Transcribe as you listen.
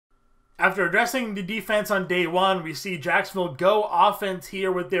After addressing the defense on day one, we see Jacksonville go offense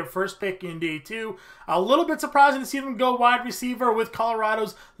here with their first pick in day two. A little bit surprising to see them go wide receiver with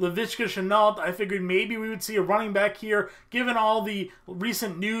Colorado's Laviska Shenault. I figured maybe we would see a running back here, given all the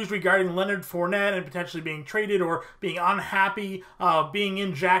recent news regarding Leonard Fournette and potentially being traded or being unhappy being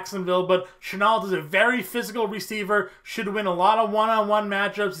in Jacksonville. But Shenault is a very physical receiver, should win a lot of one-on-one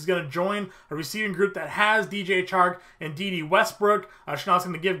matchups. He's going to join a receiving group that has DJ Chark and Dede Westbrook. Shenault's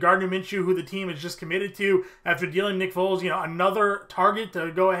going to give Gardner Minshew, who the team is just committed to after dealing Nick Foles, another target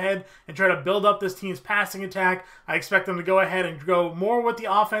to go ahead and try to build up this team's passing attack. I expect them to go ahead and go more with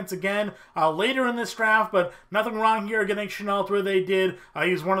the offense again later in this draft, but nothing wrong here getting Shenault where they did.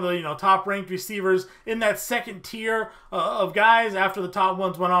 He's one of the top-ranked receivers in that second tier of guys after the top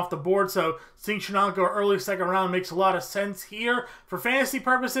ones went off the board, so seeing Shenault go early second round makes a lot of sense here. For fantasy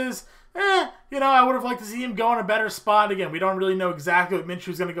purposes, I would have liked to see him go in a better spot. Again, we don't really know exactly what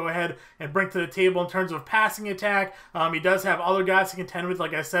Minshew's going to go ahead and bring to the table in terms of passing attack. He does have other guys to contend with,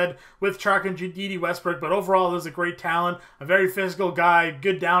 like I said, with Chark and Dede Westbrook, but overall, there's a great talent, a very physical guy,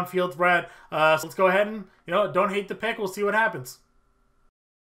 good downfield threat. So let's go ahead and, don't hate the pick. We'll see what happens.